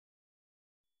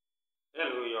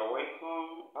Hello, you're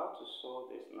welcome. How to solve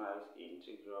this nice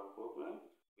integral problem?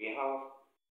 We have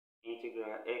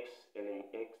integral x ln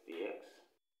x dx.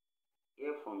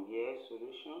 Here from here,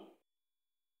 solution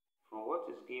from what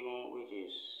is given, which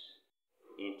is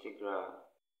integral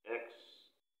x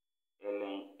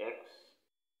ln x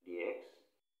dx.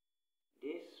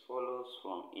 This follows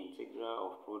from integral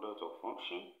of product of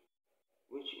function,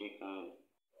 which we can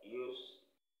use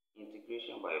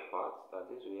integration by parts.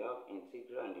 That is, we have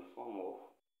integral in the form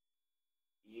of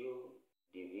u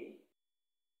dv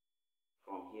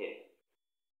from here,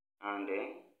 and then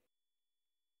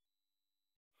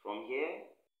from here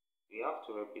we have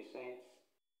to represent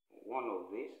one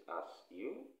of these as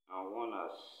u and one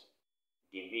as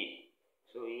dv.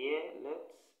 So here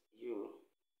let u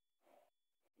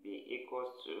be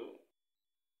equals to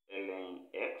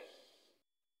ln x,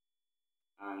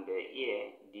 and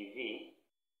here dv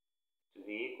to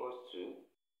be equals to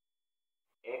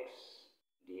x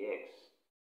dx.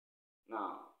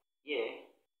 Now here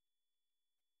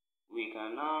we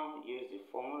can now use the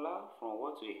formula from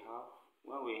what we have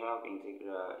when we have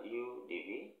integral u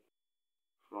dv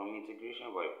from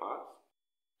integration by parts.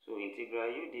 So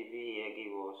integral u dv here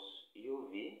give us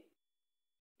uv,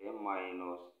 then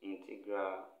minus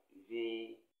integral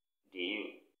v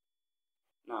du.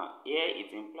 Now here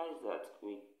it implies that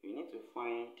we need to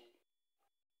find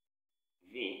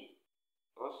v,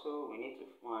 also we need to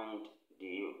find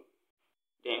du.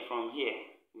 Then from here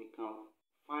we can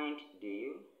find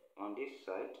du on this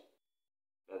side,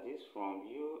 that is from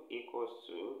u equals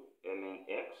to ln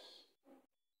x.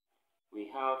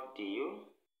 We have du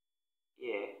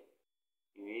here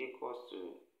will be equals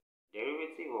to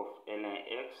derivative of ln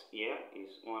x here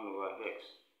is 1 over x.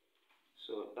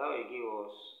 So that will give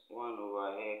us 1 over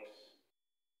x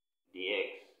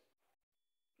dx.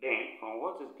 Then from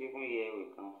what is given here,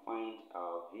 we can find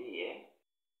our v here.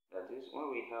 That is,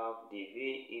 when we have dv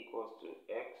equals to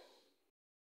x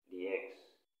dx.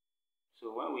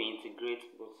 So when we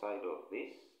integrate both sides of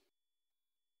this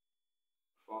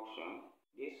function,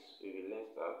 this will be less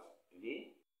than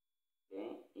v.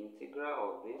 Then integral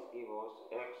of this gives us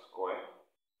x squared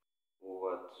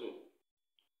over 2.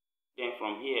 Then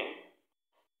from here,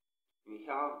 we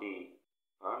have the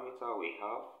parameter we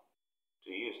have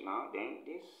to use now. Then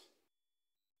this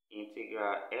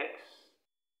integral x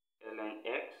ln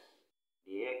x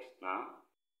dx now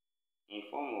in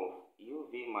form of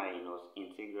uv minus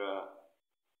integral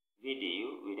v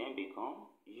du will then become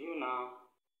u now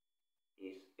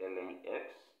is ln x,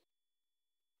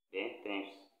 then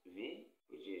times v,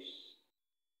 which is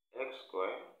x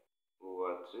squared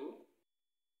over 2,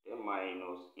 then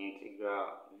minus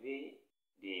integral v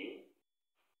du,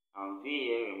 and v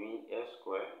here remains x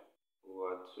squared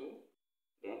over 2,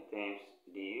 then times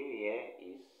du here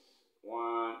is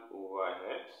 1 over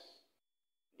x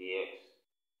dx.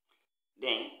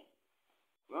 Then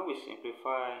when we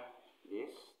simplify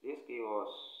this gives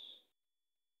us,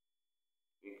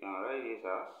 we can write this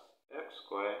as x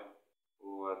squared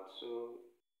over 2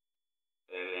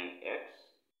 ln x,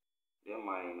 then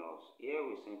minus, here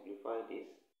we simplify this,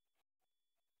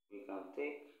 we can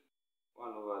take 1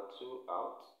 over 2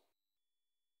 out.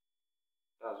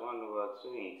 That's 1 over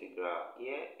 2 integral.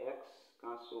 Here x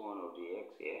cancel one of the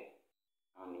x here,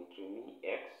 and it remains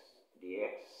x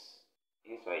dx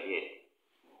inside here.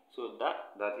 So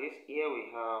that is, here we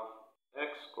have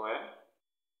x squared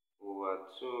over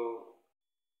 2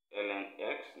 ln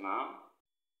x now,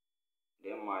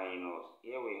 then minus,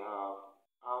 here we have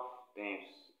half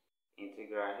times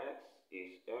integral x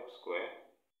is x squared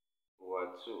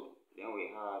over 2, then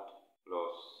we had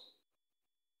plus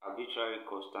arbitrary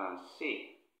constant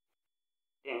c.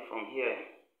 Then from here,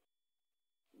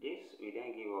 this will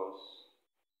then give us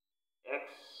x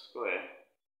squared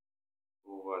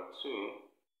over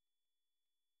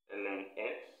 2 ln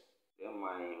x, then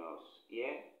minus,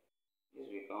 here this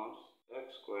becomes x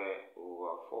squared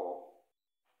over 4,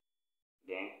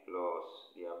 then plus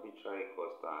the arbitrary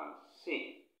constant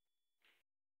c.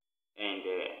 And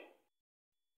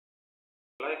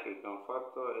like we can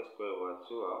factor x squared over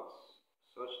 2 out,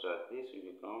 such that this will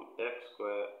become x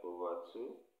squared over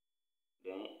 2,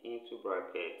 then into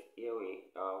bracket, here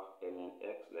we have ln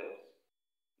x left,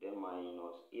 then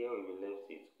minus, here we will be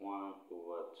left with 1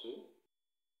 over 2,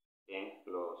 then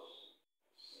plus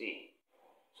c.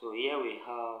 So here we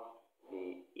have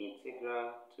the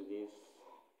integral to this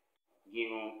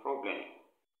given problem.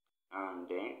 And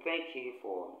then thank you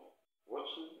for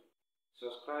watching.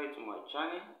 Subscribe to my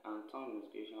channel and turn the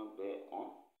notification bell on.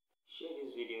 Share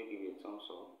this video, give it a thumbs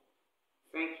up.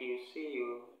 Thank you. See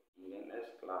you in the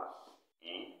next class,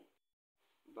 and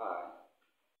bye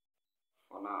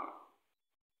for now.